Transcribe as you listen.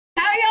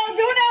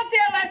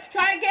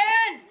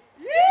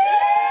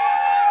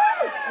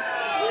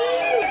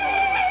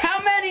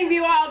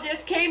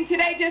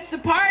today just to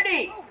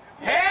party?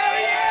 Hell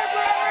yeah,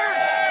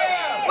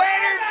 brother!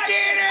 Leonard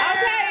Skinner!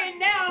 Okay, and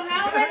now,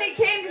 how many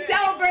came to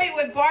celebrate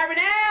with Barb and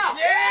Al?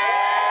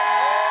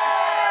 Yeah!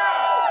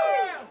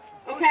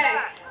 Okay,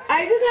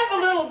 I just have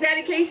a little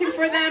dedication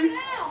for them.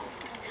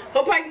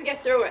 Hope I can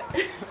get through it.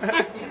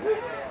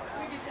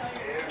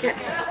 Okay.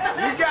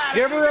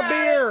 Give her a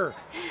beer.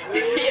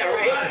 Yeah,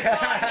 right.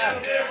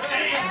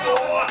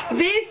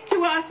 These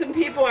two awesome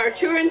people are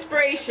true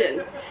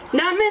inspiration.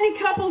 Not many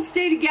couples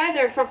stay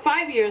together for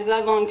 5 years,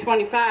 let alone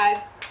 25.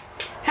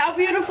 How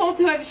beautiful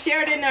to have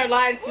shared in their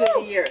lives through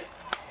the years.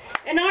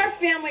 In our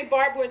family,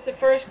 Barb was the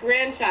first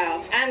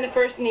grandchild and the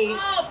first niece.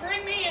 Oh,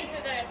 bring me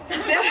into this. So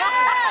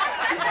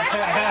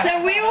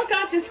we all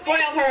got to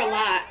spoil her a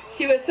lot.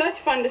 She was such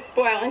fun to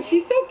spoil, and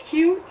she's so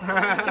cute.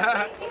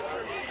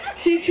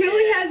 She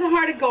truly has a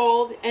heart of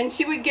gold, and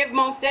she would give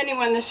most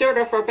anyone the shirt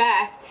off her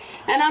back,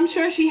 and I'm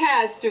sure she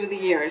has through the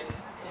years.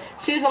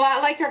 She's a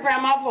lot like her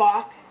grandma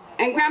Walk,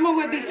 and Grandma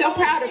would be so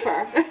proud of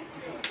her.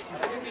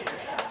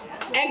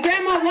 And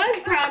Grandma was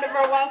proud of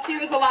her while she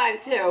was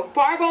alive, too.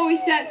 Barb always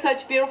sent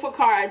such beautiful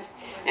cards,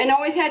 and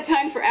always had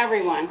time for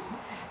everyone.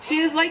 She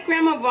is like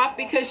Grandma Buck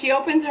because she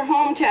opens her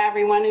home to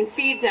everyone and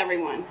feeds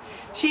everyone.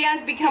 She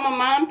has become a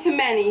mom to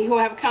many who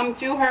have come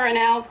through her and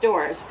Al's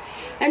doors.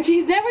 And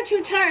she's never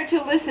too tired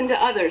to listen to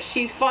others.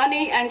 She's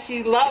funny and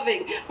she's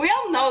loving. We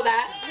all know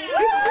that.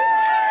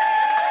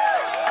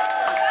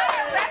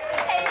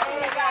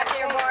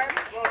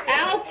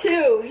 Al,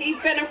 too. He's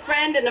been a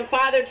friend and a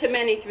father to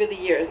many through the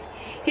years.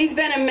 He's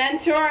been a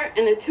mentor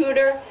and a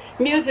tutor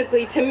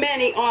musically to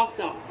many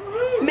also.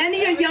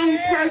 Many a young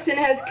person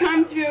has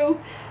come through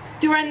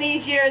during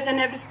these years and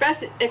have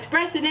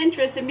expressed an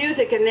interest in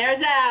music, and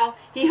there's Al.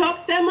 He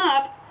hooks them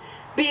up,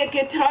 be it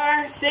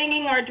guitar,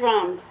 singing, or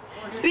drums.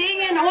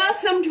 Being an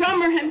awesome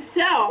drummer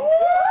himself,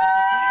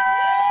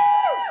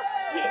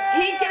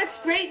 he gets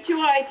great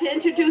joy to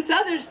introduce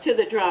others to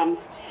the drums.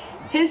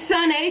 His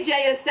son AJ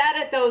has sat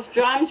at those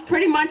drums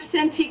pretty much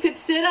since he could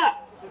sit up.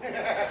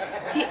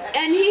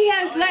 And he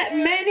has let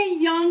many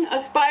young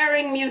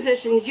aspiring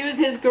musicians use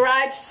his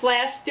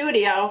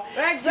garage/studio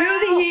through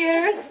the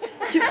years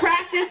to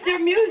practice their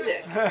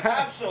music.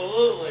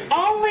 Absolutely.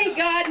 Only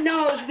God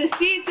knows the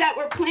seeds that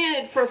were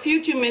planted for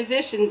future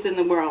musicians in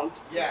the world.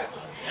 Yes.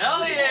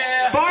 Hell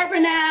yeah. Barb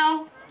and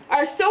Al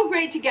are so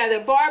great together.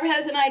 Barb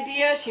has an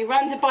idea, she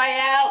runs it by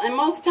Al, and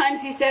most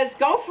times he says,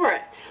 go for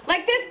it.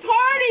 Like this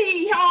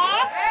party,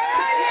 y'all.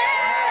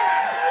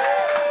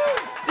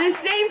 The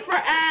same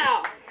for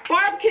Al.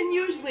 Barb can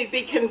usually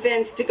be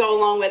convinced to go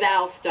along with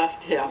Al's stuff,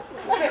 too.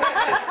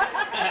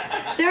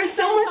 There's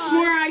so much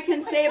more I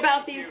can say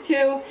about these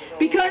two,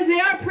 because they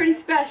are pretty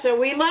special.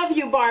 We love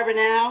you, Barb and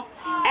Al.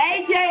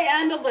 AJ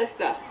and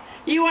Alyssa.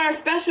 You are a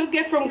special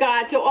gift from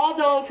God to all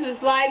those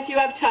whose lives you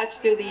have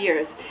touched through the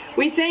years.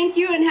 We thank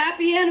you and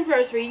happy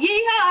anniversary.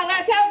 Yeehaw,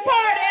 let's have a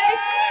party!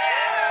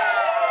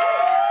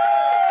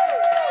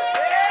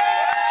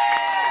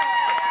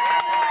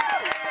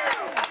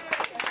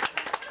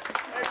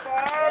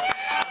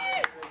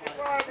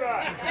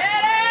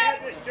 Get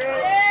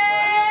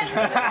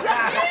it!